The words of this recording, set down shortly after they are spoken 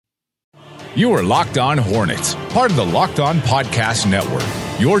You are Locked On Hornets, part of the Locked On Podcast Network.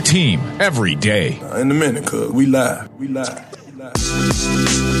 Your team every day. In a minute, cuz we live.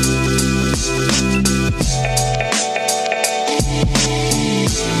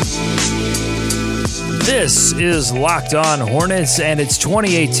 This is Locked On Hornets, and it's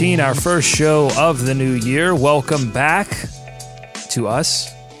 2018, our first show of the new year. Welcome back to us.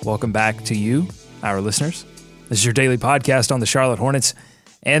 Welcome back to you, our listeners. This is your daily podcast on the Charlotte Hornets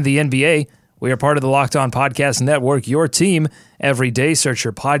and the NBA. We are part of the Locked On Podcast Network, your team every day. Search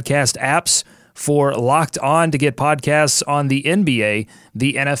your podcast apps for Locked On to get podcasts on the NBA,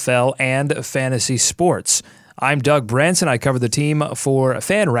 the NFL, and fantasy sports. I'm Doug Branson. I cover the team for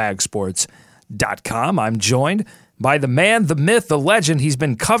FanRagSports.com. I'm joined by the man, the myth, the legend. He's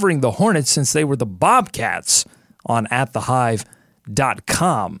been covering the Hornets since they were the Bobcats on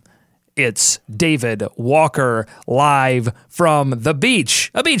AtTheHive.com. It's David Walker, live from the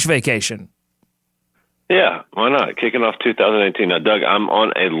beach, a beach vacation. Yeah, why not? Kicking off 2018. Now, Doug, I'm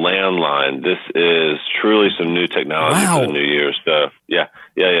on a landline. This is truly some new technology for the new year. So, yeah.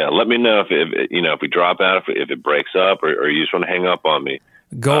 Let me know if we drop out, if it breaks up, or you just want to hang up on me.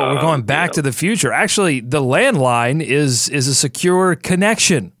 We're going back to the future. Actually, the landline is a secure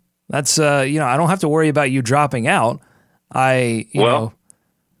connection. That's I don't have to worry about you dropping out. We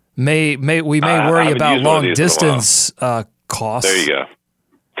may worry about long distance costs. There you go.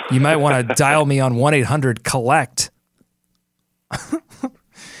 You might want to dial me on 1-800-COLLECT. I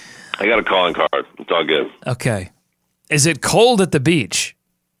got a calling card. It's all good. Okay. Is it cold at the beach?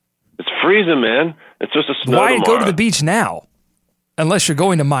 It's freezing, man. It's just a snow Why tomorrow. go to the beach now? Unless you're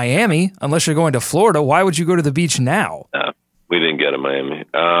going to Miami, unless you're going to Florida, why would you go to the beach now? We didn't get to Miami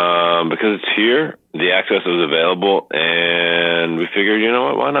because it's here. The access was available, and we figured, you know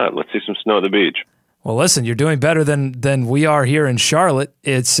what? Why not? Let's see some snow at the beach. Well, listen, you're doing better than we are here in Charlotte.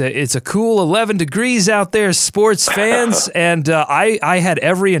 It's a cool 11 degrees out there, sports fans, and I had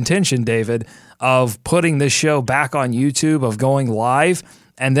every intention, David, of putting this show back on YouTube, of going live,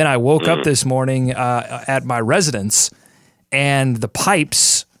 and then I woke up this morning at my residence, and the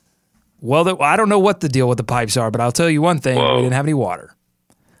pipes. Well, I don't know what the deal with the pipes are, but I'll tell you one thing: we didn't have any water.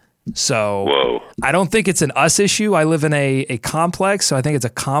 So I don't think it's an us issue. I live in a complex, so I think it's a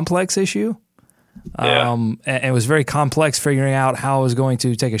complex issue. Yeah. And it was very complex figuring out how I was going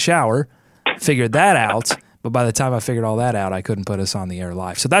to take a shower. Figured that out, but by the time I figured all that out, I couldn't put us on the air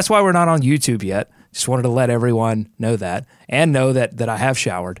live. So that's why we're not on YouTube yet. Just wanted to let everyone know that, and know that I have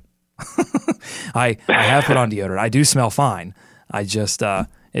showered. I have put on deodorant. I do smell fine. I just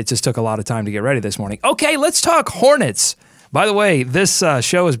it just took a lot of time to get ready this morning. Okay, let's talk Hornets. By the way, this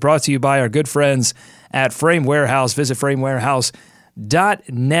show is brought to you by our good friends at Frame Warehouse. Visit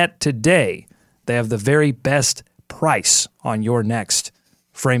framewarehouse.net today. They have the very best price on your next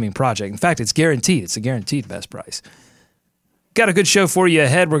framing project. In fact, it's guaranteed. It's a guaranteed best price. Got a good show for you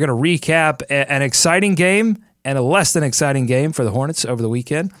ahead. We're going to recap an exciting game and a less than exciting game for the Hornets over the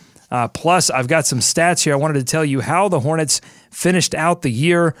weekend. Plus, I've got some stats here. I wanted to tell you how the Hornets finished out the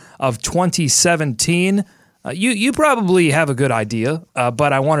year of 2017. You probably have a good idea,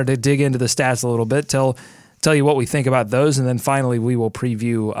 but I wanted to dig into the stats a little bit, tell you what we think about those, and then finally we will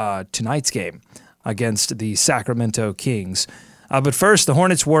preview tonight's game against the Sacramento Kings. But first, the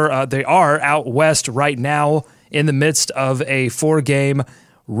Hornets are out west right now in the midst of a 4-game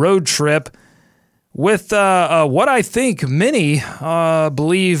road trip with what I think many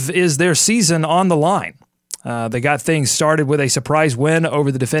believe is their season on the line. They got things started with a surprise win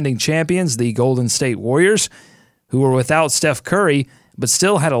over the defending champions, the Golden State Warriors, who were without Steph Curry, but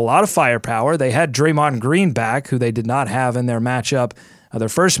still had a lot of firepower. They had Draymond Green back, who they did not have in their matchup, their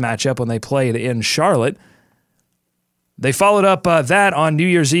first matchup when they played in Charlotte. They followed up that on New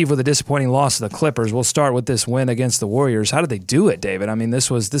Year's Eve with a disappointing loss to the Clippers. We'll start with this win against the Warriors. How did they do it, David? I mean,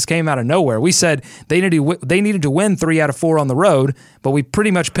 this came out of nowhere. We said they needed to win 3 out of 4 on the road, but we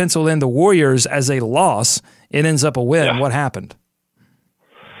pretty much penciled in the Warriors as a loss. It ends up a win. Yeah. What happened?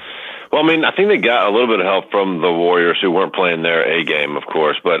 Well, I mean, I think they got a little bit of help from the Warriors, who weren't playing their A game, of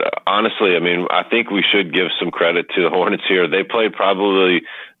course. But honestly, I mean, I think we should give some credit to the Hornets here. They played probably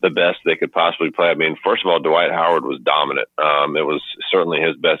the best they could possibly play. I mean, first of all, Dwight Howard was dominant. It was certainly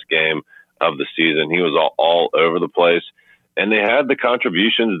his best game of the season. He was all over the place. And they had the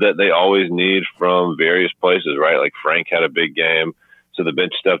contributions that they always need from various places, right? Like Frank had a big game, so the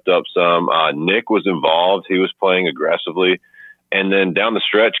bench stepped up some. Nick was involved. He was playing aggressively. And then down the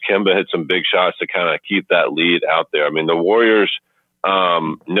stretch, Kemba hit some big shots to kind of keep that lead out there. I mean, the Warriors,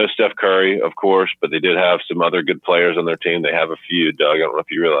 no Steph Curry, of course, but they did have some other good players on their team. They have a few, Doug. I don't know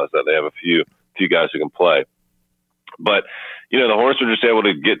if you realize that. They have a few guys who can play. But, the Hornets were just able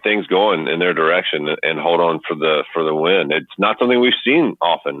to get things going in their direction and hold on for the win. It's not something we've seen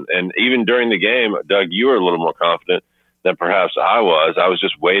often. And even during the game, Doug, you were a little more confident than perhaps I was. I was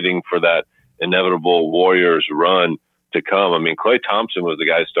just waiting for that inevitable Warriors run to come. I mean, Klay Thompson was the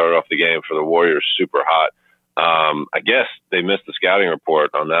guy who started off the game for the Warriors super hot. I guess they missed the scouting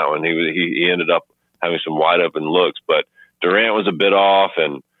report on that one. He ended up having some wide open looks, but Durant was a bit off,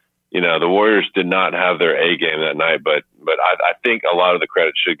 and the Warriors did not have their A game that night. But I think a lot of the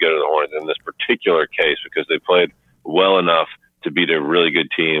credit should go to the Hornets in this particular case because they played well enough to beat a really good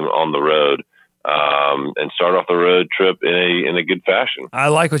team on the road. And start off the road trip in a good fashion. I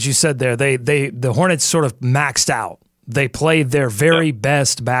like what you said there. The Hornets sort of maxed out. They played their very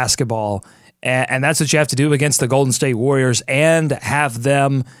best basketball, and that's what you have to do against the Golden State Warriors and have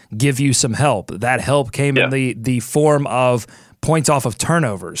them give you some help. That help came in the form of points off of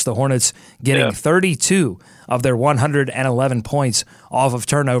turnovers. The Hornets getting 32 of their 111 points off of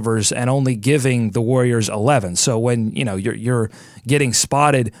turnovers and only giving the Warriors 11. So when you're getting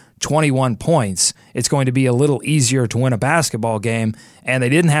spotted 21 points, it's going to be a little easier to win a basketball game. And they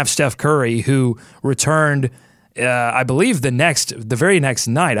didn't have Steph Curry, who returned, I believe, the very next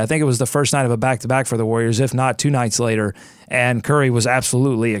night. I think it was the first night of a back-to-back for the Warriors, if not 2 nights later. And Curry was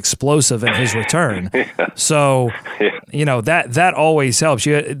absolutely explosive in his return. So, that always helps.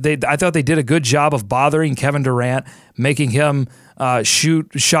 I thought they did a good job of bothering Kevin Durant, making him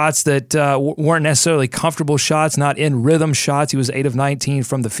shoot shots that weren't necessarily comfortable shots, not in rhythm shots. He was 8 of 19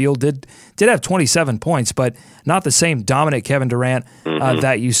 from the field. Did have 27 points, but not the same dominant Kevin Durant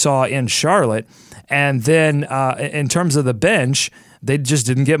that you saw in Charlotte. And then in terms of the bench, they just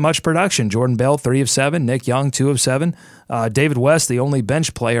didn't get much production. Jordan Bell, 3 of 7. Nick Young, 2 of 7. David West, the only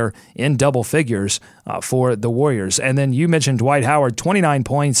bench player in double figures for the Warriors. And then you mentioned Dwight Howard, 29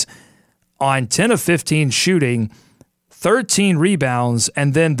 points on 10 of 15 shooting, 13 rebounds,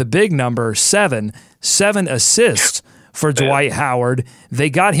 and then the big number, 7 assists for Dwight Howard. They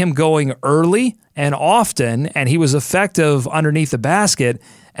got him going early and often, and he was effective underneath the basket,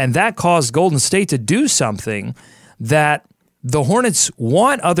 and that caused Golden State to do something that the Hornets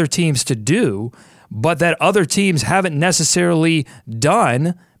want other teams to do, but that other teams haven't necessarily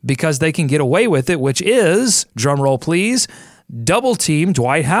done because they can get away with it, which is, drumroll please, double team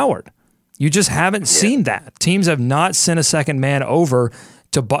Dwight Howard. You just haven't seen that. Teams have not sent a second man over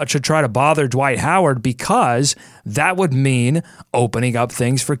to try to bother Dwight Howard because that would mean opening up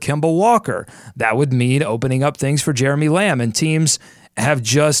things for Kemba Walker. That would mean opening up things for Jeremy Lamb. And teams have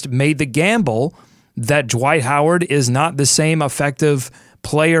just made the gamble that Dwight Howard is not the same effective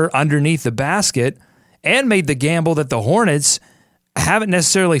player underneath the basket, and made the gamble that the Hornets haven't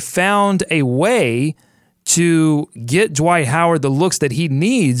necessarily found a way to get Dwight Howard the looks that he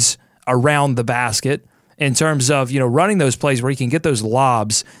needs around the basket in terms of, running those plays where he can get those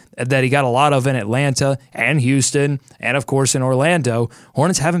lobs that he got a lot of in Atlanta and Houston and, of course, in Orlando.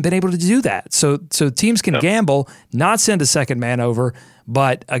 Hornets haven't been able to do that. So teams can gamble, not send a second man over,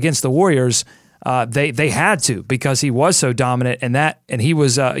 but against the Warriors, they had to because he was so dominant and he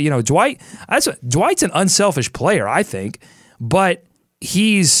was, Dwight's an unselfish player, I think, but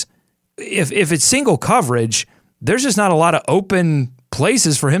if it's single coverage, there's just not a lot of open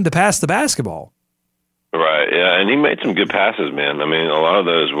places for him to pass the basketball. Right, yeah, and he made some good passes, man. I mean, a lot of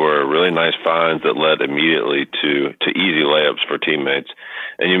those were really nice finds that led immediately to easy layups for teammates.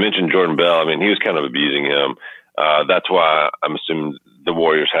 And you mentioned Jordan Bell. I mean, he was kind of abusing him. That's why I'm assuming the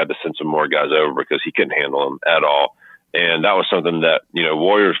Warriors had to send some more guys over because he couldn't handle them at all. And that was something that,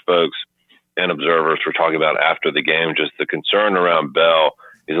 Warriors folks and observers were talking about after the game, just the concern around Bell.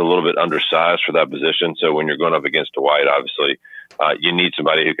 He's a little bit undersized for that position. So when you're going up against Dwight, obviously, you need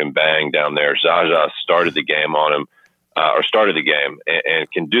somebody who can bang down there. Zaza started the game on him,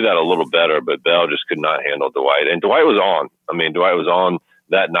 and can do that a little better, but Bell just could not handle Dwight. And Dwight was on. I mean, Dwight was on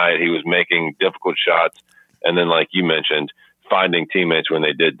that night. He was making difficult shots. And then, like you mentioned, finding teammates when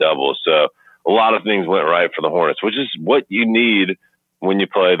they did doubles. So a lot of things went right for the Hornets, which is what you need when you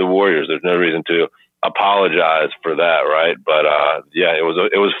play the Warriors. There's no reason to apologize for that, right? But it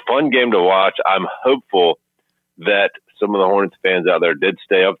was a fun game to watch. I'm hopeful that some of the Hornets fans out there did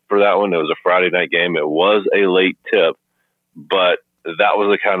stay up for that one. It was a Friday night game. It was a late tip, but that was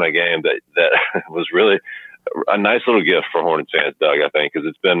the kind of game that was really a nice little gift for Hornets fans, Doug, I think, because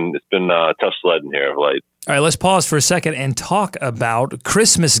it's been tough sledding here of late. All right, let's pause for a second and talk about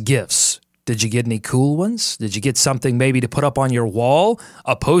Christmas gifts. Did you get any cool ones? Did you get something maybe to put up on your wall?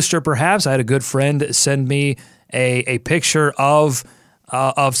 A poster, perhaps? I had a good friend send me a picture of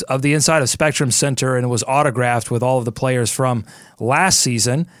the inside of Spectrum Center, and it was autographed with all of the players from last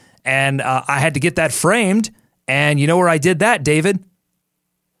season. And I had to get that framed And you know where I did that, David?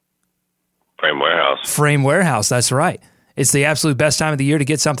 Frame Warehouse. Frame Warehouse, that's right. It's the absolute best time of the year to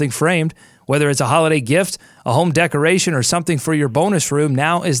get something framed. Whether it's a holiday gift, a home decoration, or something for your bonus room,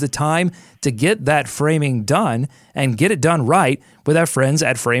 now is the time to get that framing done and get it done right with our friends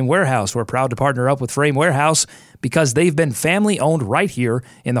at Frame Warehouse. We're proud to partner up with Frame Warehouse because they've been family-owned right here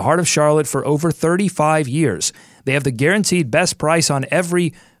in the heart of Charlotte for over 35 years. They have the guaranteed best price on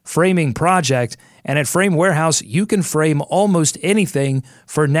every framing project, and at Frame Warehouse, you can frame almost anything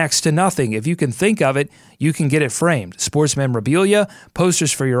for next to nothing. If you can think of it, you can get it framed. Sports memorabilia,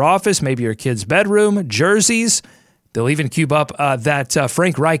 posters for your office, maybe your kid's bedroom, jerseys. They'll even cube up that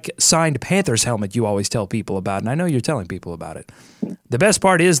Frank Reich signed Panthers helmet you always tell people about, and I know you're telling people about it. The best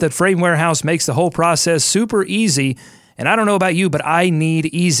part is that Frame Warehouse makes the whole process super easy, and I don't know about you, but I need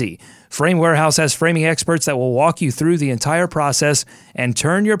easy. Frame Warehouse has framing experts that will walk you through the entire process and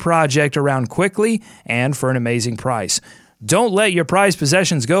turn your project around quickly and for an amazing price. Don't let your prized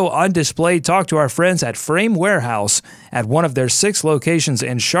possessions go undisplayed. Talk to our friends at Frame Warehouse at one of their 6 locations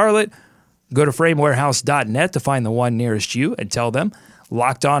in Charlotte. Go to framewarehouse.net to find the one nearest you and tell them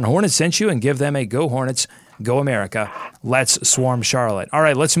Locked On Hornets sent you and give them a Go Hornets, Go America. Let's swarm Charlotte. All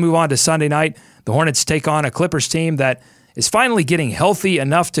right, let's move on to Sunday night. The Hornets take on a Clippers team that is finally getting healthy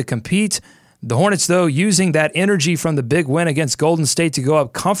enough to compete. The Hornets, though, using that energy from the big win against Golden State to go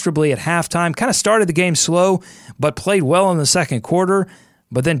up comfortably at halftime. Kind of started the game slow, but played well in the second quarter.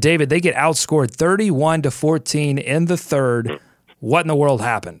 But then, David, they get outscored 31-14 in the third. What in the world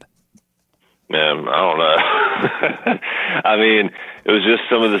happened? Man, I don't know. I mean, it was just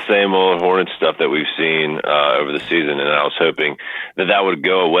some of the same old Hornets stuff that we've seen over the season, and I was hoping that would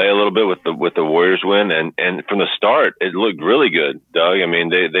go away a little bit with the Warriors win. And from the start, it looked really good, Doug. I mean,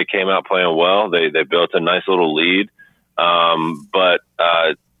 they came out playing well. They built a nice little lead, but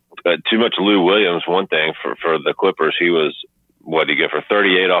too much Lou Williams. One thing for the Clippers, he was what did he get for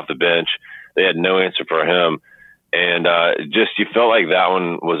 38 off the bench? They had no answer for him. And just you felt like that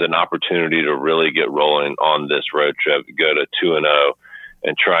one was an opportunity to really get rolling on this road trip, go to 2-0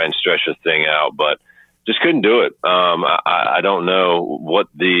 and try and stretch the thing out, but just couldn't do it. I don't know what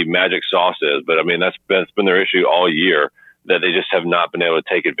the magic sauce is, but I mean that's been their issue all year, that they just have not been able to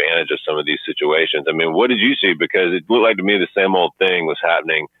take advantage of some of these situations. I mean, what did you see? Because it looked like to me the same old thing was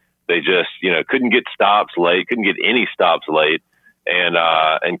happening. They just couldn't get stops late, couldn't get any stops late. And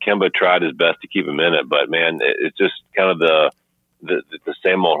Kemba tried his best to keep him in it, but man, it's just kind of the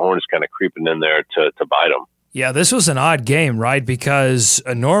same old Hornets kind of creeping in there to bite them. Yeah, this was an odd game, right? Because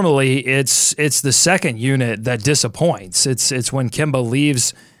normally it's the second unit that disappoints. It's when Kemba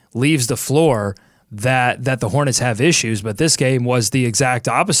leaves the floor that the Hornets have issues. But this game was the exact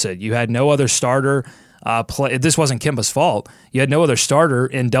opposite. You had no other starter. This wasn't Kemba's fault. You had no other starter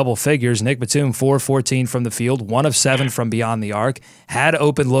in double figures. Nick Batum, 4-14 from the field, 1 of 7 from beyond the arc. Had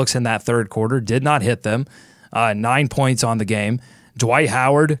open looks in that third quarter, did not hit them. 9 points on the game. Dwight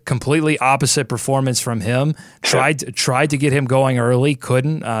Howard, completely opposite performance from him. Tried to get him going early,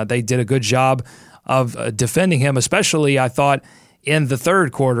 couldn't. They did a good job of defending him, especially I thought in the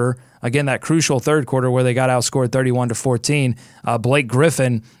third quarter. Again, that crucial third quarter where they got outscored 31-14. Blake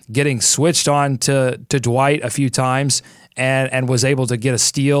Griffin getting switched on to Dwight a few times and was able to get a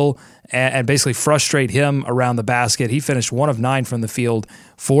steal and basically frustrate him around the basket. He finished 1 of 9 from the field,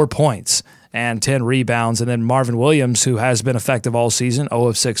 4 points and 10 rebounds. And then Marvin Williams, who has been effective all season, 0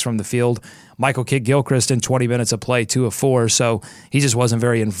 of 6 from the field. Michael Kidd-Gilchrist in 20 minutes of play, 2 of 4. So he just wasn't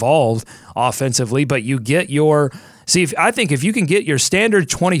very involved offensively. But you get your... I think if you can get your standard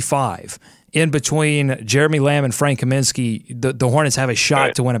 25 in between Jeremy Lamb and Frank Kaminsky, the Hornets have a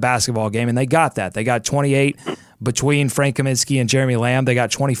shot to win a basketball game, and they got that. They got 28 between Frank Kaminsky and Jeremy Lamb. They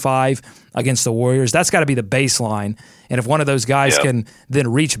got 25 against the Warriors. That's got to be the baseline. And if one of those guys can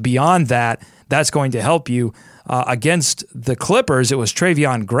then reach beyond that, that's going to help you. Against the Clippers, it was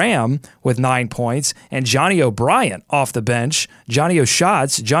Travion Graham with 9 points and Johnny O'Bryant off the bench. Johnny O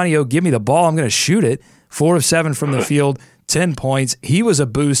shots. Johnny O, give me the ball. I'm going to shoot it. 4 of 7 from the field, 10 points. He was a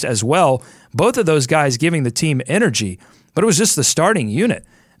boost as well. Both of those guys giving the team energy, but it was just the starting unit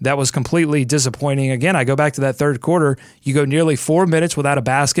that was completely disappointing. Again, I go back to that third quarter. You go nearly 4 minutes without a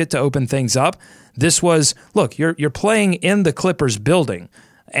basket to open things up. This was, look, you're playing in the Clippers building,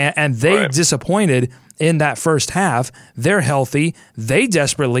 and they disappointed in that first half. They're healthy. They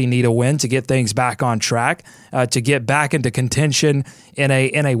desperately need a win to get things back on track, to get back into contention in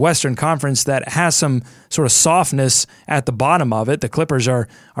a Western Conference that has some sort of softness at the bottom of it. The Clippers are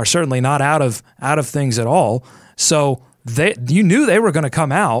certainly not out of things at all. So you knew they were going to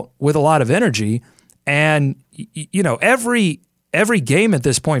come out with a lot of energy, and every game at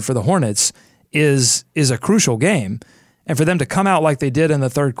this point for the Hornets is a crucial game. And for them to come out like they did in the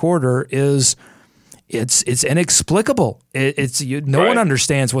third quarter it's inexplicable. No one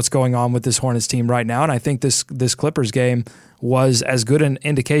understands what's going on with this Hornets team right now, and I think this Clippers game was as good an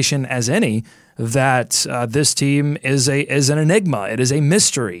indication as any that this team is an enigma. It is a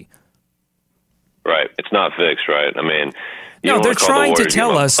mystery. Right. It's not fixed, right? I mean, no, they're trying to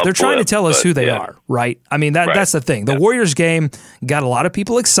tell us. They're trying to tell us who they are, right? I mean, that's the thing. The Warriors game got a lot of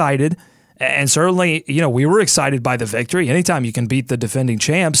people excited, and certainly, we were excited by the victory. Anytime you can beat the defending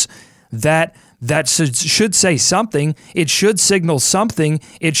champs, that should say something. It should signal something.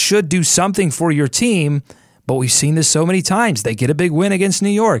 It should do something for your team. But we've seen this so many times. They get a big win against New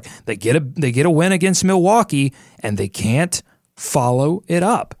York. They get a win against Milwaukee, and they can't follow it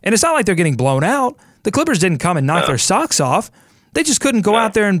up. And it's not like they're getting blown out. The Clippers didn't come and knock their socks off. They just couldn't go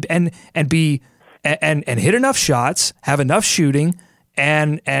out there and hit enough shots, have enough shooting,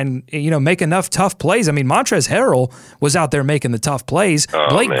 and make enough tough plays. I mean, Montrezl Harrell was out there making the tough plays.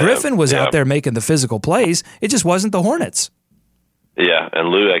 Blake Griffin was out there making the physical plays. It just wasn't the Hornets. Yeah, and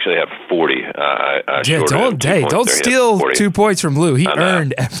Lou actually had 40. Don't steal 2 points from Lou. He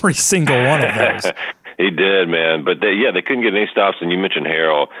earned every single one of those. He did, man. But they couldn't get any stops. And you mentioned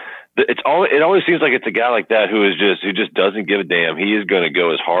Harrell. It always seems like it's a guy like that who just doesn't give a damn. He is going to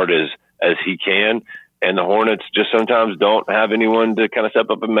go as hard as he can. And the Hornets just sometimes don't have anyone to kind of step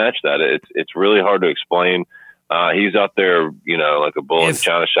up and match that. It's really hard to explain. He's out there, like a bull in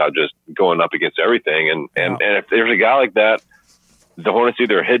China shop, just going up against everything. And if there's a guy like that, the Hornets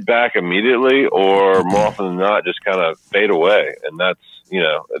either hit back immediately or more often than not just kind of fade away. And that's,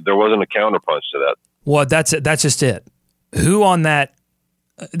 there wasn't a counterpunch to that. Well, that's it. That's just it. Who on that?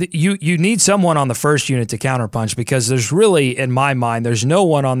 You need someone on the first unit to counterpunch, because there's really, in my mind, there's no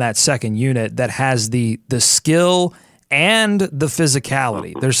one on that second unit that has the skill and the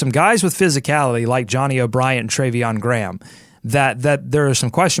physicality. There's some guys with physicality like Johnny O'Bryant and Treveon Graham that there are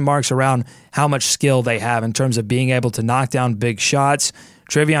some question marks around how much skill they have in terms of being able to knock down big shots.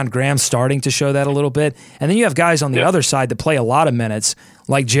 Treveon Graham's starting to show that a little bit. And then you have guys on the other side that play a lot of minutes,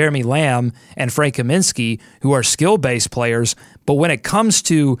 like Jeremy Lamb and Frank Kaminsky, who are skill-based players. But when it comes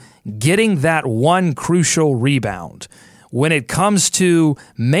to getting that one crucial rebound, when it comes to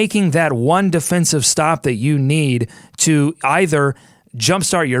making that one defensive stop that you need to either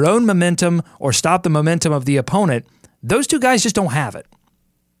jumpstart your own momentum or stop the momentum of the opponent, those two guys just don't have it.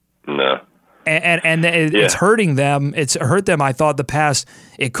 No. And it's hurting them. It's hurt them, I thought, the past.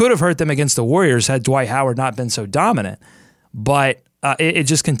 It could have hurt them against the Warriors had Dwight Howard not been so dominant. But it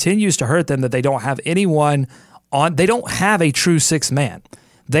just continues to hurt them that they don't have anyone on. They don't have a true sixth man.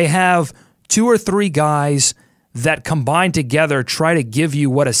 They have two or three guys that combined together try to give you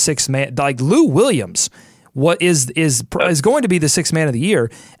what a sixth man, like Lou Williams, what is going to be the sixth man of the year,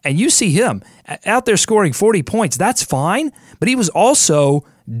 and you see him out there scoring 40 points. That's fine, but he was also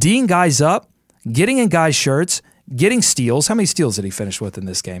D'ing guys up, getting in guys' shirts, getting steals. How many steals did he finish with in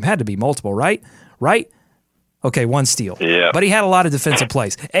this game? Had to be multiple, right? Okay, one steal. Yeah. But he had a lot of defensive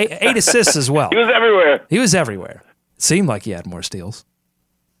plays. 8 assists as well. He was everywhere. It seemed like he had more steals.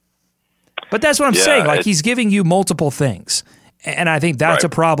 But that's what I'm saying. Like, he's giving you multiple things. And I think that's a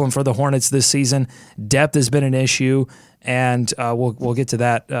problem for the Hornets this season. Depth has been an issue, and we'll get to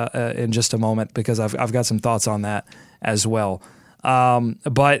that in just a moment, because I've got some thoughts on that as well.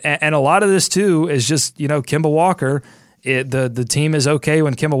 But a lot of this too is just Kemba Walker. The team is okay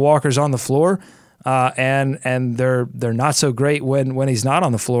when Kemba Walker's on the floor, and they're not so great when he's not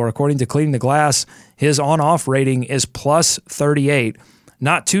on the floor. According to Cleaning the Glass, his on-off rating is plus 38,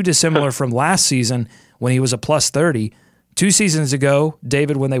 not too dissimilar from last season when he was a plus 30. 2 seasons ago,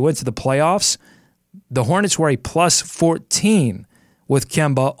 David, when they went to the playoffs, the Hornets were a plus 14 with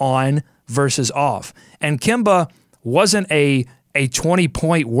Kemba on versus off. And Kemba wasn't a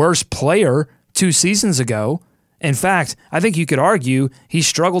 20-point worse player 2 seasons ago. In fact, I think you could argue he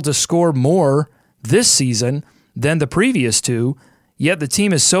struggled to score more this season than the previous 2, yet the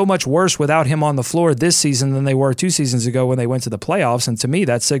team is so much worse without him on the floor this season than they were 2 seasons ago when they went to the playoffs. And to me,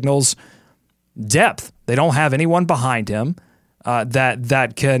 that signals depth. They don't have anyone behind him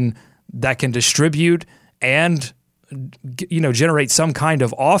that can distribute and generate some kind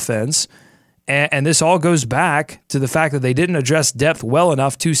of offense. And this all goes back to the fact that they didn't address depth well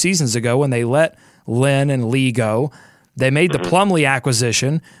enough 2 seasons ago when they let Lin and Lee go. They made the Plumlee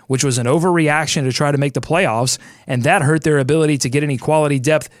acquisition, which was an overreaction to try to make the playoffs, and that hurt their ability to get any quality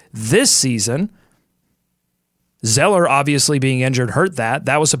depth this season. Zeller, obviously being injured, hurt that.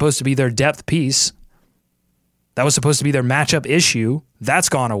 That was supposed to be their depth piece. That was supposed to be their matchup issue. That's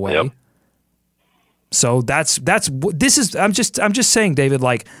gone away. Yep. So I'm just saying, David,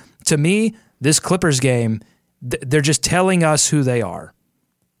 like, to me, this Clippers game, they're just telling us who they are.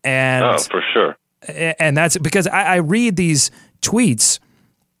 And for sure. And that's because I read these tweets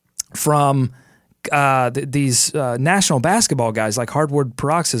from these national basketball guys like Hardwood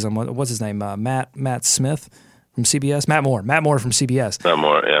Paroxysm. What's his name? Matt Smith from CBS. Matt Moore from CBS. Matt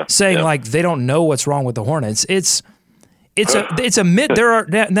Moore, yeah. Saying like they don't know what's wrong with the Hornets. It's a myth. There are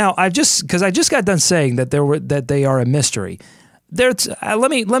now. I just got done saying that they are a mystery.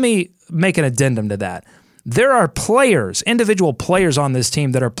 Let me make an addendum to that. There are individual players on this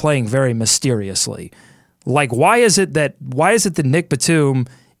team that are playing very mysteriously. Like why is it that Nick Batum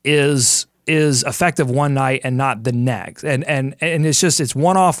is effective one night and not the next? And it's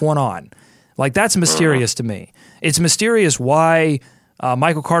one off, one on. Like that's mysterious to me. It's mysterious why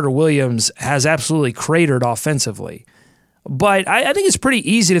Michael Carter Williams has absolutely cratered offensively. But I think it's pretty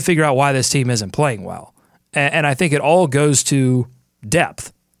easy to figure out why this team isn't playing well. And I think it all goes to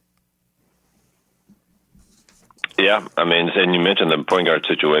depth. Yeah, I mean, and you mentioned the point guard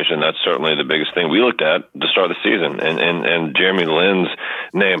situation. That's certainly the biggest thing we looked at to start the season. And Jeremy Lin's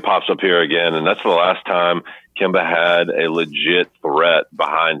name pops up here again, and that's the last time Kemba had a legit threat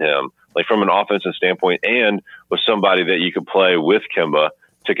behind him, like from an offensive standpoint, and with somebody that you could play with Kemba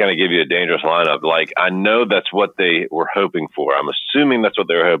to kind of give you a dangerous lineup. Like, I know that's what they were hoping for. I'm assuming that's what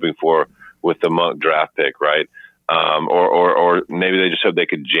they were hoping for with the Monk draft pick, right? Or maybe they just hope they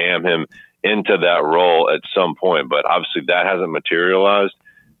could jam him into that role at some point, but obviously that hasn't materialized.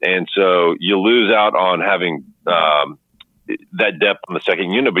 And so you lose out on having that depth on the second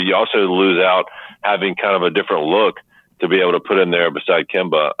unit, but you also lose out having kind of a different look to be able to put in there beside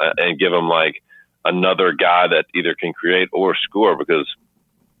Kemba and give him like another guy that either can create or score, because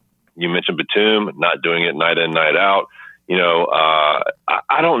you mentioned Batum not doing it night in, night out. You know,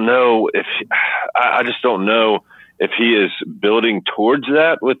 I don't know I just don't know if he is building towards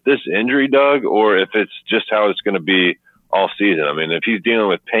that with this injury, Doug, or if it's just how it's going to be all season. I mean, if he's dealing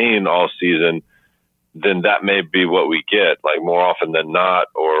with pain all season, then that may be what we get, like more often than not,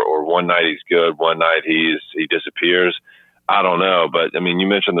 or one night he's good, one night he disappears. I don't know. But I mean, you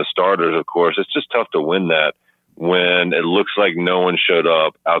mentioned the starters, of course. It's just tough to win that when it looks like no one showed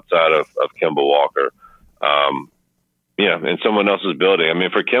up outside of Kemba Walker. In someone else's building. I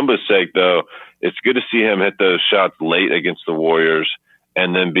mean, for Kemba's sake, though, it's good to see him hit those shots late against the Warriors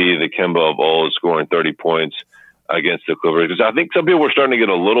and then be the Kemba of old, scoring 30 points against the Clippers. Because I think some people were starting to get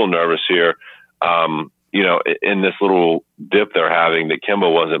a little nervous here, in this little dip they're having, that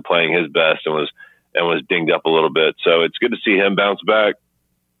Kemba wasn't playing his best and was dinged up a little bit. So it's good to see him bounce back.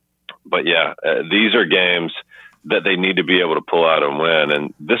 But yeah, these are games that they need to be able to pull out and win.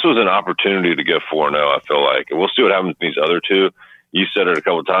 And this was an opportunity to go 4-0, I feel like. And we'll see what happens in these other two. You said it a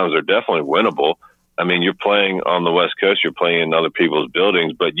couple of times, they're definitely winnable. I mean, you're playing on the West Coast, you're playing in other people's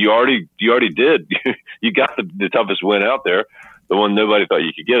buildings, but you already did. You got the toughest win out there, the one nobody thought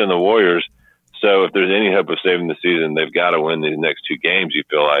you could get in the Warriors. So if there's any hope of saving the season, they've got to win these next two games, you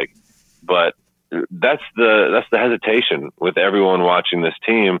feel like. But that's the hesitation with everyone watching this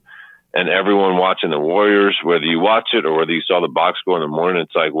team and everyone watching the Warriors, whether you watch it or whether you saw the box score in the morning.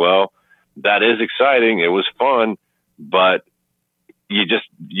 It's like, well, that is exciting. It was fun, but you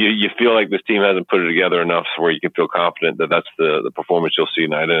feel like this team hasn't put it together enough where you can feel confident that that's the performance you'll see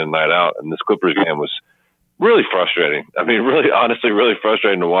night in and night out. And this Clippers game was really frustrating. I mean, really, honestly, really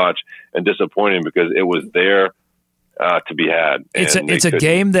frustrating to watch and disappointing because it was there to be had. It's a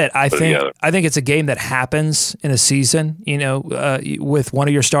game that I think it's a game that happens in a season. With one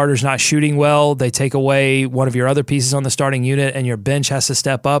of your starters not shooting well, they take away one of your other pieces on the starting unit, and your bench has to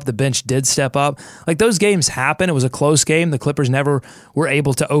step up. The bench did step up. Like, those games happen. It was a close game. The Clippers never were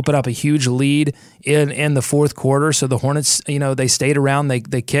able to open up a huge lead in the fourth quarter. So the Hornets, they stayed around. They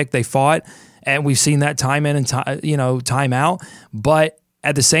kicked. They fought, and we've seen that time in and time out. But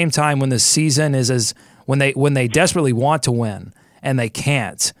at the same time, when the season is when they desperately want to win and they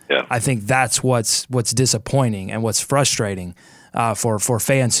can't, yeah. I think that's what's disappointing and what's frustrating for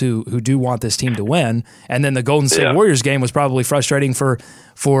fans who do want this team to win. And then the Golden State Warriors game was probably frustrating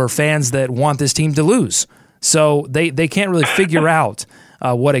for fans that want this team to lose. So they can't really figure out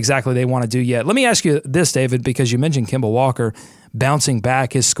what exactly they want to do yet. Let me ask you this, David, because you mentioned Kemba Walker bouncing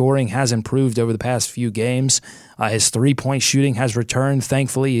back. His scoring has improved over the past few games. His three-point shooting has returned.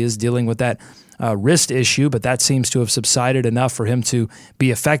 Thankfully, he is dealing with that wrist issue, but that seems to have subsided enough for him to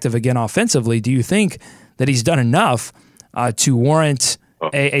be effective again offensively. Do you think that he's done enough to warrant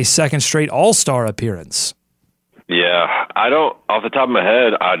a second straight All-Star appearance? Yeah, I don't, off the top of my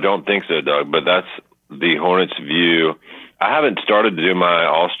head, I don't think so, Doug, but that's the Hornets' view. I haven't started to do my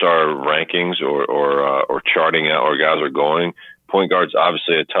All-Star rankings or charting out where guys are going, point guard's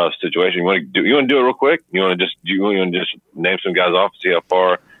obviously a tough situation. You want to do it real quick? You want to just name some guys off and see how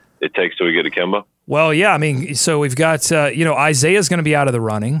far it takes till we get to Kemba? Well, yeah, I mean, so we've got, Isaiah's going to be out of the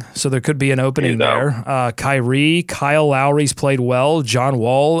running, so there could be an opening there. Kyrie, Kyle Lowry's played well. John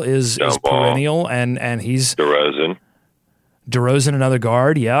Wall is perennial, and he's DeRozan, another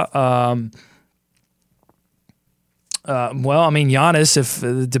guard, yeah. Well, I mean, Giannis,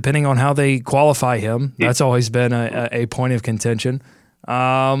 if depending on how they qualify him, that's always been a point of contention.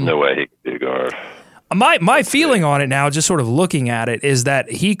 No way he could be a guard. My feeling on it now, just sort of looking at it, is that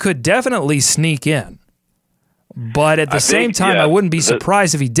he could definitely sneak in. But at the same time, I wouldn't be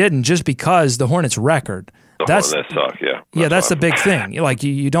surprised if he didn't, just because the Hornets' record. That suck, yeah. That's the big thing. Like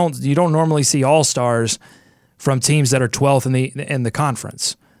you don't normally see all-stars from teams that are 12th in the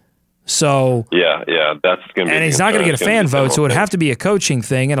conference. So yeah, that's going to be. And he's not going to get a fan vote, so it would have to be a coaching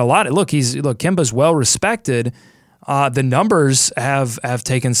thing. And Kemba's well respected. The numbers have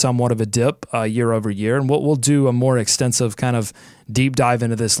taken somewhat of a dip year over year, and we'll do a more extensive kind of deep dive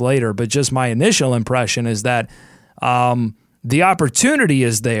into this later. But just my initial impression is that the opportunity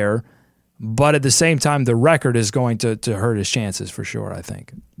is there, but at the same time, the record is going to hurt his chances for sure, I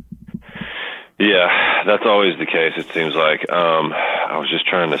think. Yeah, that's always the case, it seems like. I was just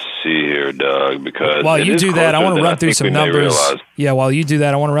trying to see here, Doug, because while you do that, I want to run through some numbers. Yeah, while you do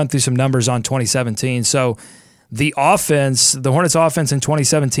that, I want to run through some numbers on 2017. So the Hornets' offense in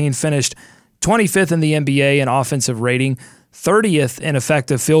 2017 finished 25th in the NBA in offensive rating, 30th in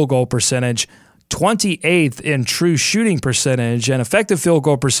effective field goal percentage, 28th in true shooting percentage, and effective field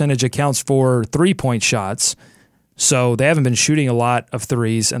goal percentage accounts for 3-point shots. So they haven't been shooting a lot of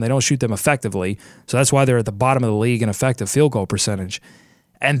threes, and they don't shoot them effectively. So that's why they're at the bottom of the league in effective field goal percentage.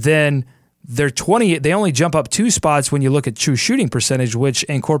 And then they only jump up 2 spots when you look at true shooting percentage, which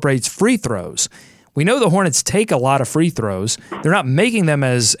incorporates free throws. We know the Hornets take a lot of free throws. They're not making them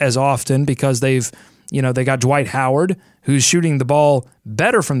as often because they got Dwight Howard, who's shooting the ball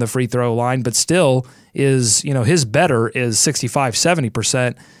better from the free throw line, but still is, his better is 65,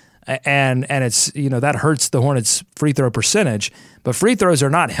 70%. And it's, that hurts the Hornets' free throw percentage. But free throws are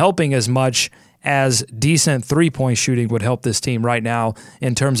not helping as much as decent 3-point shooting would help this team right now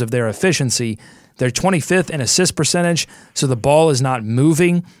in terms of their efficiency. They're 25th in assist percentage, so the ball is not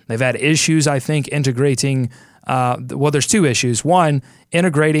moving. They've had issues, I think, integrating there's 2 issues. One,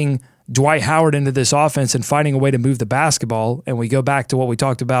 integrating Dwight Howard into this offense and finding a way to move the basketball. And we go back to what we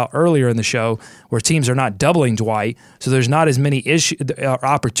talked about earlier in the show, where teams are not doubling Dwight, so there's not as many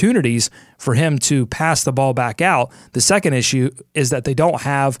opportunities for him to pass the ball back out. The second issue is that they don't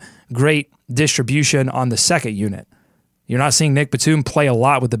have great distribution on the second unit. You're not seeing Nick Batum play a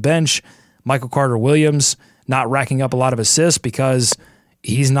lot with the bench. Michael Carter-Williams not racking up a lot of assists because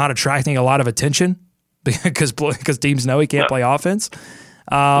he's not attracting a lot of attention because teams know he can't play offense.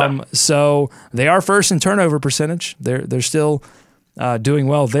 So they are first in turnover percentage. They're still doing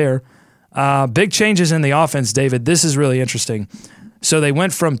well there. Big changes in the offense, David. This is really interesting. So they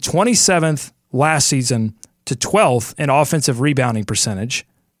went from 27th last season to 12th in offensive rebounding percentage.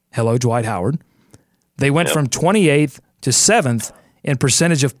 Hello, Dwight Howard. They went from 28th to 7th in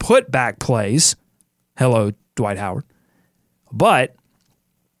percentage of putback plays. Hello, Dwight Howard. But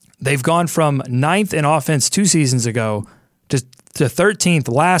they've gone from 9th in offense 2 seasons ago to 13th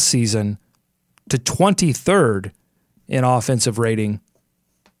last season to 23rd in offensive rating,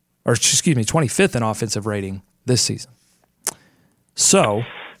 25th in offensive rating this season. So,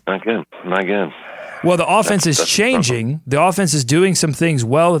 not good. Well, the offense is changing. The offense is doing some things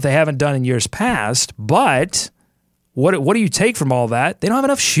well that they haven't done in years past, but what do you take from all that? They don't have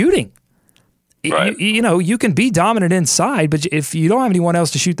enough shooting. Right. You can be dominant inside, but if you don't have anyone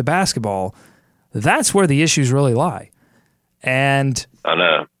else to shoot the basketball, that's where the issues really lie. And I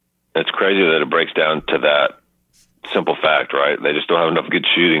know. It's crazy that it breaks down to that simple fact, right? They just don't have enough good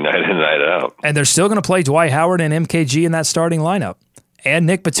shooting night in and night out. And they're still going to play Dwight Howard and MKG in that starting lineup. And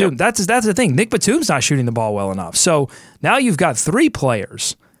Nick Batum. Yep. That's the thing. Nick Batum's not shooting the ball well enough. So now you've got 3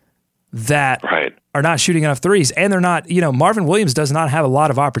 players that are not shooting enough threes. And they're not, Marvin Williams does not have a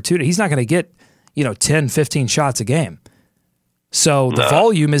lot of opportunity. He's not going to get, 10, 15 shots a game. So the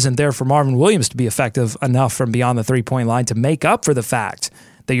volume isn't there for Marvin Williams to be effective enough from beyond the 3-point line to make up for the fact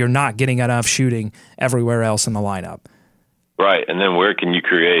that you're not getting enough shooting everywhere else in the lineup. Right, and then where can you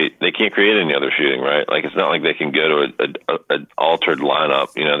create? They can't create any other shooting, right? Like, it's not like they can go to an altered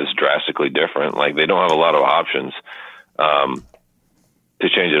lineup, that's drastically different. Like, they don't have a lot of options to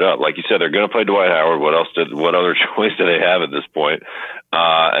change it up. Like you said, they're going to play Dwight Howard. What other choice do they have at this point?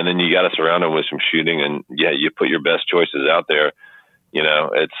 And then you got to surround them with some shooting, and you put your best choices out there.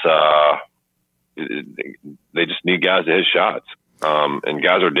 It's they just need guys to hit shots. And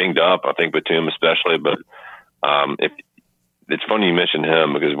guys are dinged up, I think Batum especially. But if it's funny you mentioned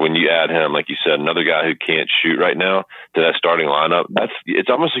him, because when you add him, like you said, another guy who can't shoot right now to that starting lineup, it's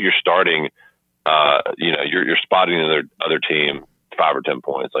almost like you're starting, you're spotting the other team 5 or 10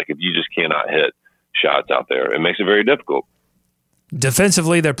 points. Like if you just cannot hit shots out there, it makes it very difficult.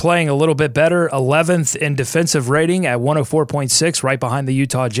 Defensively, they're playing a little bit better. 11th in defensive rating at 104.6, right behind the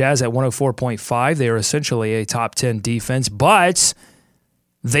Utah Jazz at 104.5. They are essentially a top 10 defense, but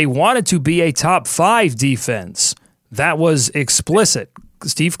they wanted to be a top 5 defense. That was explicit.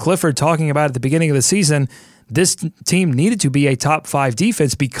 Steve Clifford talking about at the beginning of the season, this team needed to be a top 5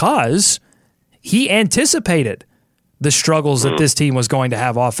 defense because he anticipated the struggles that this team was going to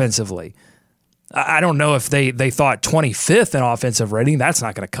have offensively. I don't know if they thought 25th in offensive rating. That's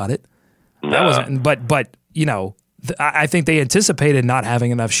not going to cut it. That wasn't. But I think they anticipated not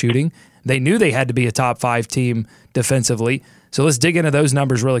having enough shooting. They knew they had to be a top 5 team defensively. So let's dig into those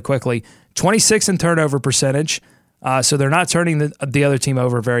numbers really quickly. 26 in turnover percentage. So they're not turning the other team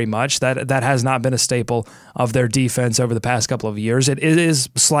over very much. That has not been a staple of their defense over the past couple of years. It is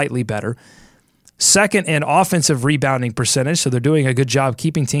slightly better. Second in offensive rebounding percentage, so they're doing a good job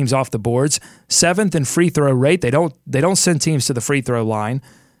keeping teams off the boards. 7th in free throw rate. They don't send teams to the free throw line.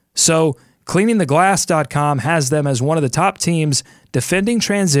 So cleaningtheglass.com has them as one of the top teams defending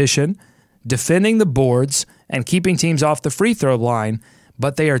transition, defending the boards, and keeping teams off the free throw line,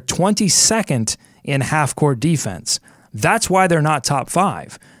 but they are 22nd in half-court defense. That's why they're not top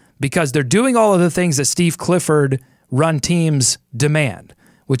 5, because they're doing all of the things that Steve Clifford run teams demand,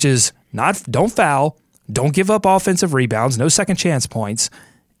 which is don't foul, don't give up offensive rebounds, no second chance points,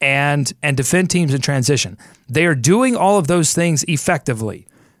 and defend teams in transition. They are doing all of those things effectively,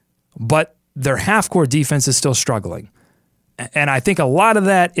 but their half-court defense is still struggling. And I think a lot of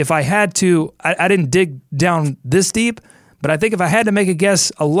that, if I had to, I didn't dig down this deep, but I think if I had to make a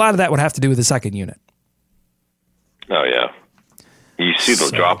guess, a lot of that would have to do with the second unit. Oh, yeah. You see the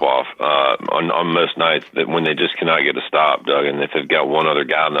drop-off on most nights that when they just cannot get a stop, Doug, and if they've got one other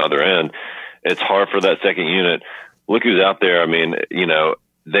guy on the other end, it's hard for that second unit. Look who's out there. I mean,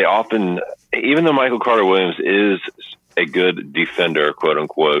 they often, even though Michael Carter-Williams is a good defender,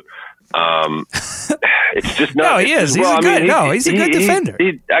 quote-unquote, it's just not. No, he is. He's a good defender.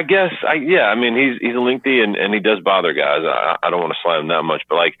 I guess, he's lengthy and he does bother guys. I don't want to slam him that much,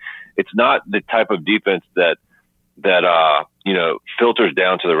 but it's not the type of defense that filters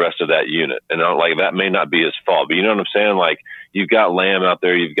down to the rest of that unit. And that may not be his fault, but you know what I'm saying? You've got Lamb out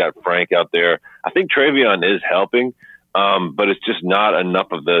there, you've got Frank out there. I think Travion is helping, but it's just not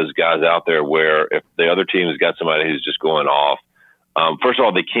enough of those guys out there where if the other team has got somebody who's just going off, first of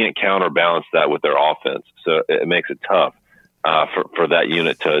all, they can't counterbalance that with their offense. So it makes it tough for that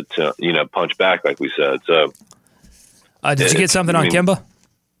unit to punch back, like we said. So did you get something on Kemba?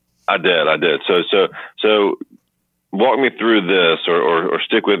 I did. So walk me through this or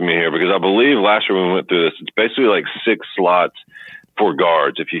stick with me here, because I believe last year when we went through this, it's basically 6 slots for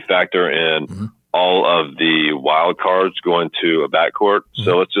guards if you factor in all of the wild cards going to a backcourt.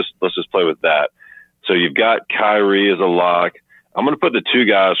 So let's just play with that. So you've got Kyrie as a lock. I'm going to put the 2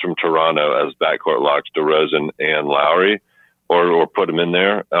 guys from Toronto as backcourt locks, DeRozan and Lowry, or put them in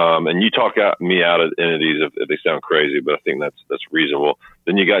there. And you talk me out of any of these if they sound crazy, but I think that's reasonable.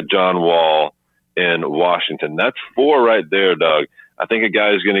 Then you got John Wall in Washington. That's 4 right there, Doug. I think a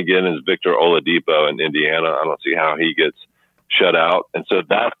guy who's going to get in is Victor Oladipo in Indiana. I don't see how he gets shut out. And so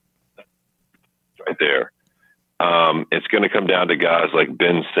that's right there. It's going to come down to guys like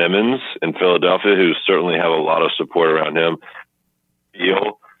Ben Simmons in Philadelphia, who certainly have a lot of support around him.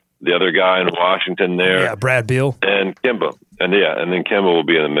 Beal, the other guy in Washington there. Yeah, Brad Beal. And Kemba. And then Kemba will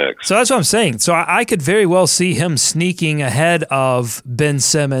be in the mix. So that's what I'm saying. So I could very well see him sneaking ahead of Ben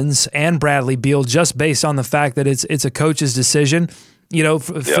Simmons and Bradley Beal just based on the fact that it's a coach's decision.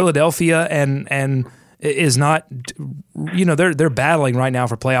 Philadelphia and is not, they're battling right now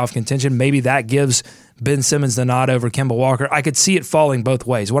for playoff contention. Maybe that gives Ben Simmons the nod over Kemba Walker. I could see it falling both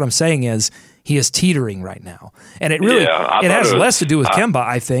ways. What I'm saying is he is teetering right now. And it really it has less to do with Kemba,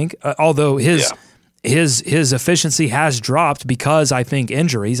 I think, although his efficiency has dropped because I think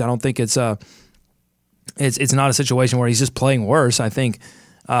injuries. I don't think it's not a situation where he's just playing worse. I think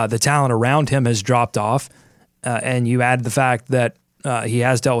the talent around him has dropped off, and you add the fact that he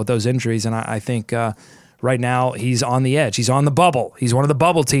has dealt with those injuries, and I think right now he's on the edge. He's on the bubble. He's one of the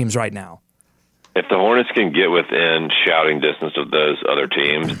bubble teams right now. If the Hornets can get within shouting distance of those other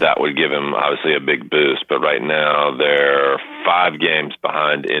teams, that would give him obviously a big boost. But right now they're 5 games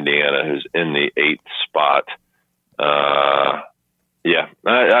behind Indiana, who's in the 8th spot.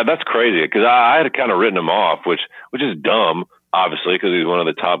 That's crazy because I had kind of written them off, which is dumb. obviously, because he's one of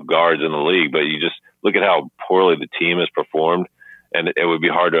the top guards in the league. But you just look at how poorly the team has performed, and it would be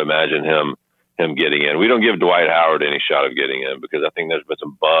hard to imagine him getting in. We don't give Dwight Howard any shot of getting in because I think there's been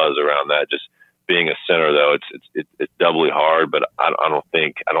some buzz around that. Just being a center, though, it's doubly hard. But I don't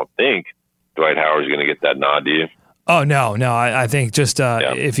think Dwight Howard's going to get that nod. Do you? Oh, no. I think just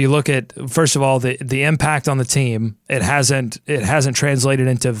if you look at, first of all, the impact on the team, it hasn't translated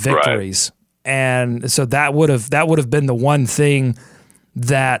into victories. Right. And so that would have been the one thing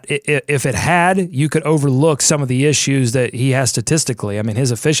that if it had, you could overlook some of the issues that he has statistically. I mean,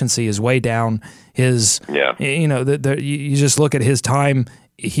 his efficiency is way down. You just look at his time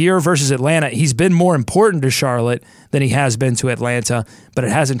here versus Atlanta. He's been more important to Charlotte than he has been to Atlanta, but it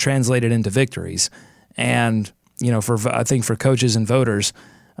hasn't translated into victories. And I think for coaches and voters,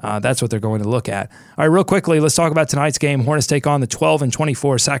 that's what they're going to look at. All right, real quickly, let's talk about tonight's game. Hornets take on the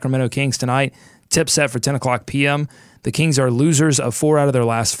 12-24 Sacramento Kings tonight. Tip set for 10 o'clock p.m. The Kings are losers of 4 out of their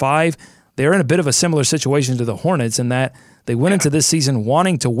last 5. They're in a bit of a similar situation to the Hornets in that they went into this season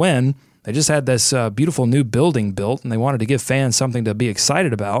wanting to win. They just had this beautiful new building built, and they wanted to give fans something to be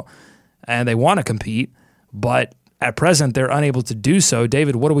excited about, and they want to compete, but at present they're unable to do so.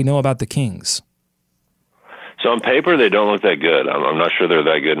 David, what do we know about the Kings? So on paper, they don't look that good. I'm not sure they're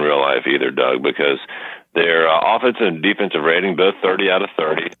that good in real life either, Doug, because their offensive and defensive rating, both 30 out of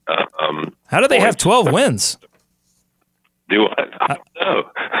 30. How do they have 12 wins? Do what? I don't know.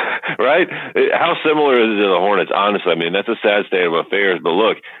 Right? How similar is it to the Hornets? Honestly, I mean, that's a sad state of affairs. But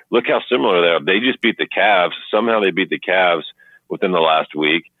look how similar they are. They just beat the Cavs. Somehow they beat the Cavs within the last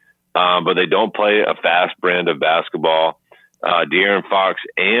week. But they don't play a fast brand of basketball. De'Aaron Fox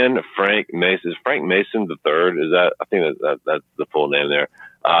and Frank Mason. Is Frank Mason the third? Is that? I think that's the full name there.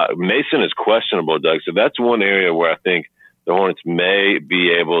 Mason is questionable, Doug. So that's one area where I think the Hornets may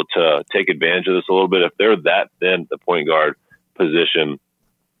be able to take advantage of this a little bit. If they're that thin at the point guard position,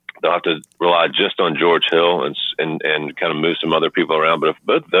 they'll have to rely just on George Hill and kind of move some other people around. But if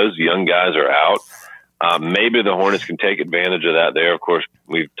both those young guys are out, maybe the Hornets can take advantage of that there. Of course,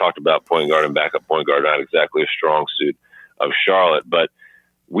 we've talked about point guard and backup point guard, not exactly a strong suit of Charlotte, but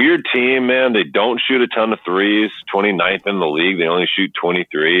weird team, man. They don't shoot a ton of threes, 29th in the league. They only shoot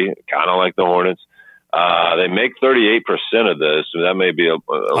 23, kind of like the Hornets. They make 38% of those, so that may be a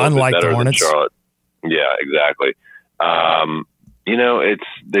little bit better than Charlotte. Yeah, exactly.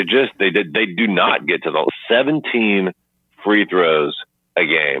 They do not get to the 17 free throws a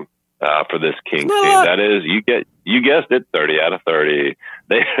game for this Kings team. That is, you guessed it, 30 out of 30.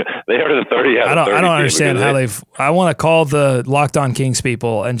 They are the 30 out of 30. I don't understand how I want to call the Locked On Kings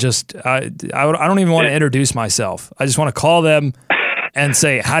people and just I don't even want to introduce myself. I just want to call them and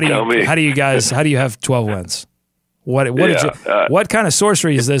say, how do you have 12 wins? What kind of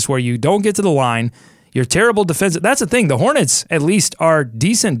sorcery is this where you don't get to the line? You're terrible defensive. That's the thing. The Hornets at least are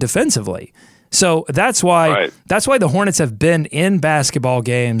decent defensively. So that's why the Hornets have been in basketball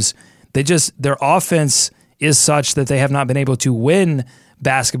games. Their offense is such that they have not been able to win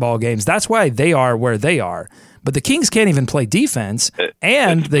basketball games. That's why they are where they are. But the Kings can't even play defense,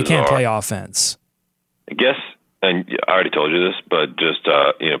 and they can't play offense. I guess, and I already told you this, but just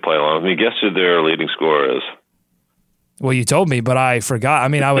play along with me. Guess who their leading scorer is? Well, you told me, but I forgot. I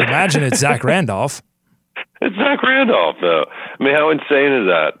mean, I would imagine it's Zach Randolph. It's Zach Randolph, though. I mean, how insane is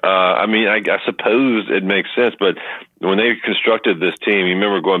that? I suppose it makes sense, but when they constructed this team, you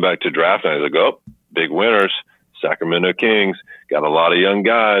remember going back to draft night, like, oh, big winners, Sacramento Kings, got a lot of young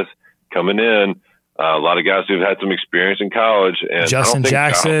guys coming in, a lot of guys who've had some experience in college. And Justin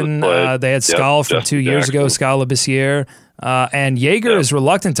Jackson, they had Skal from 2 years ago, Skal Labissiere. And Jaeger is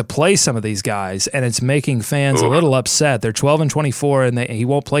reluctant to play some of these guys, and it's making fans a little upset. They're 12-24, and he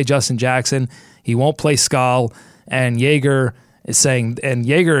won't play Justin Jackson. He won't play Skal, and Jaeger is saying, and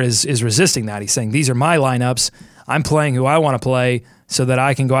Jaeger is resisting that. He's saying, these are my lineups. I'm playing who I want to play so that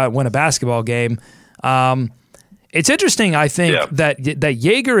I can go out and win a basketball game. It's interesting, I think, that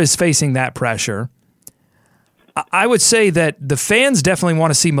Jaeger is facing that pressure. I would say that the fans definitely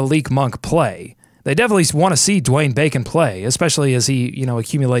want to see Malik Monk play. They definitely want to see Dwayne Bacon play, especially as he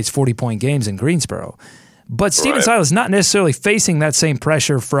accumulates 40-point games in Greensboro. But Stephen Silas is not necessarily facing that same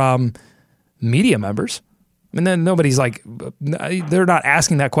pressure from media members. I mean, then nobody's they're not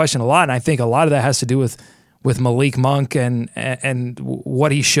asking that question a lot, and I think a lot of that has to do with Malik Monk and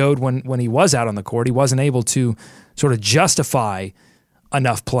what he showed when he was out on the court. He wasn't able to sort of justify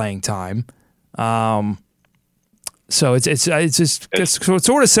enough playing time. So it's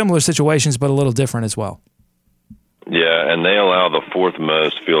sort of similar situations, but a little different as well. Yeah, and they allow the fourth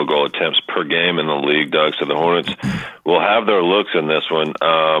most field goal attempts per game in the league, Doug. So the Hornets will have their looks in this one.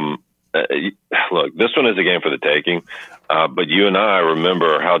 look, this one is a game for the taking. But you and I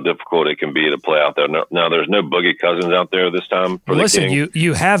remember how difficult it can be to play out there. Now there's no Boogie Cousins out there this time for the Kings.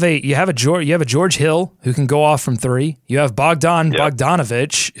 you have a George Hill who can go off from 3. You have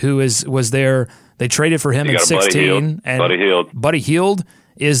Bogdanovich who was there. They traded for him in 16, and Buddy Hield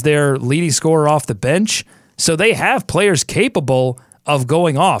is their leading scorer off the bench. So they have players capable of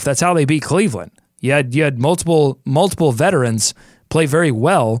going off. That's how they beat Cleveland. You had multiple veterans play very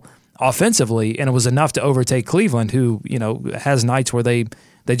well offensively, and it was enough to overtake Cleveland, who has nights where they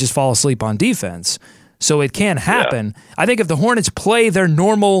just fall asleep on defense. So it can happen. Yeah. I think if the Hornets play their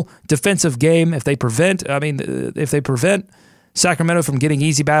normal defensive game, if they prevent Sacramento from getting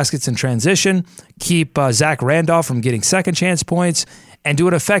easy baskets in transition, keep Zach Randolph from getting second chance points, and do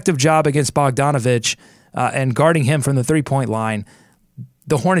an effective job against Bogdanovich and guarding him from the 3-point line,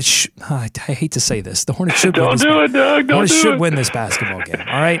 the Hornets, I hate to say this, the Hornets should win this basketball game,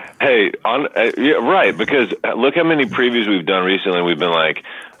 all right? Hey, right, because look how many previews we've done recently. We've been like,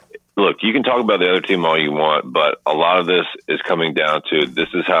 look, you can talk about the other team all you want, but a lot of this is coming down to this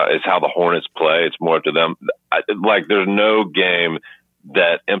is how the Hornets play. It's more up to them. There's no game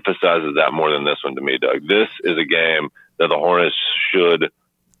that emphasizes that more than this one to me, Doug. This is a game that the Hornets should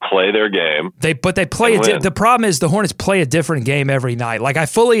play their game. They play the problem is the Hornets play a different game every night. Like I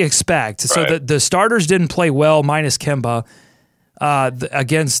fully expect. So the starters didn't play well minus Kemba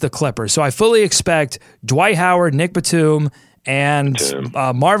against the Clippers. So I fully expect Dwight Howard, Nick Batum, and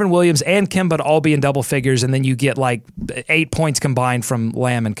Marvin Williams and Kemba to all be in double figures, and then you get like 8 points combined from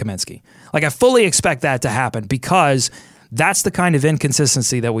Lamb and Kaminsky. Like I fully expect that to happen because that's the kind of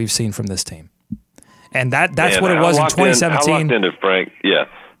inconsistency that we've seen from this team. And that's what it was in 2017.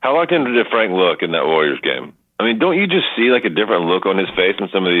 How locked in did Frank look in that Warriors game? I mean, don't you just see like a different look on his face in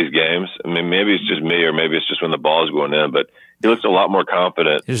some of these games? I mean, maybe it's just me or maybe it's just when the ball is going in, but he looks a lot more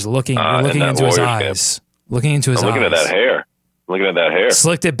confident. You're just looking into his eyes. Looking into his eyes. Looking at that hair. Looking at that hair.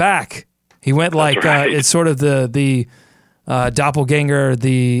 Slicked it back. He went like right. It's sort of the doppelganger,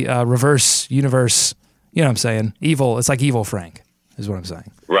 the reverse universe. You know what I'm saying? Evil. It's like evil Frank is what I'm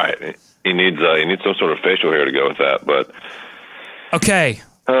saying. Right. He needs some sort of facial hair to go with that. But okay.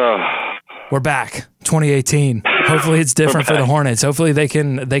 We're back, 2018. Hopefully it's different for the Hornets. Hopefully they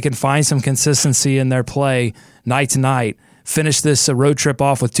can find some consistency in their play night to night. Finish this road trip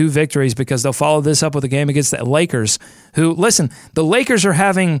off with 2 victories because they'll follow this up with a game against the Lakers, who, listen, the Lakers are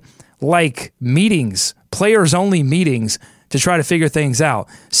having like meetings, players-only meetings to try to figure things out.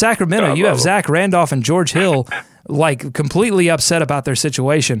 Sacramento, you have Zach Randolph and George Hill like completely upset about their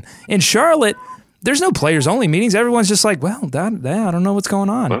situation. In Charlotte, there's no players-only meetings. Everyone's just like, well, I don't know what's going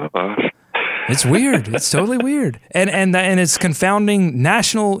on. It's weird. It's totally weird. And it's confounding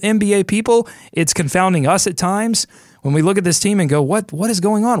national NBA people. It's confounding us at times when we look at this team and go, what is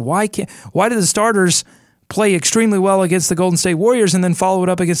going on? Why do the starters play extremely well against the Golden State Warriors and then follow it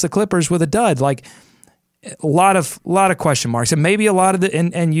up against the Clippers with a dud? Like a lot of question marks. And maybe a lot of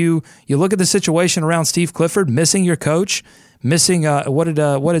and you look at the situation around Steve Clifford missing your coach. Missing what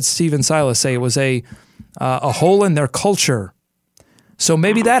did Steven Silas say? It was a hole in their culture. So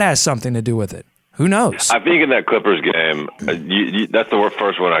maybe that has something to do with it. Who knows? I think in that Clippers game, that's the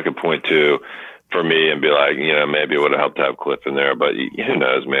first one I could point to for me and be like, maybe it would have helped to have Cliff in there. But who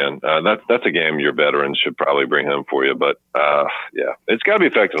knows, man? That's a game your veterans should probably bring home for you. But it's got to be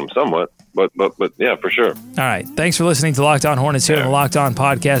affecting them somewhat. But yeah, for sure. All right. Thanks for listening to Locked On Hornets here on the Locked On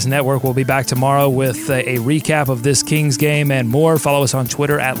Podcast Network. We'll be back tomorrow with a recap of this Kings game and more. Follow us on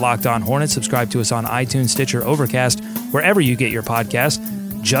Twitter at Locked On Hornets. Subscribe to us on iTunes, Stitcher, Overcast, wherever you get your podcast.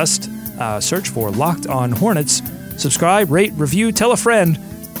 Just search for Locked On Hornets. Subscribe, rate, review, tell a friend.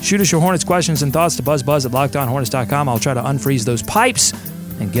 Shoot us your Hornets questions and thoughts to buzzbuzz at LockedOnHornets.com. I'll try to unfreeze those pipes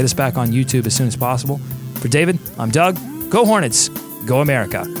and get us back on YouTube as soon as possible. For David, I'm Doug. Go Hornets. Go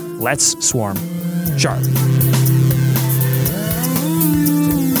America. Let's swarm Charlie.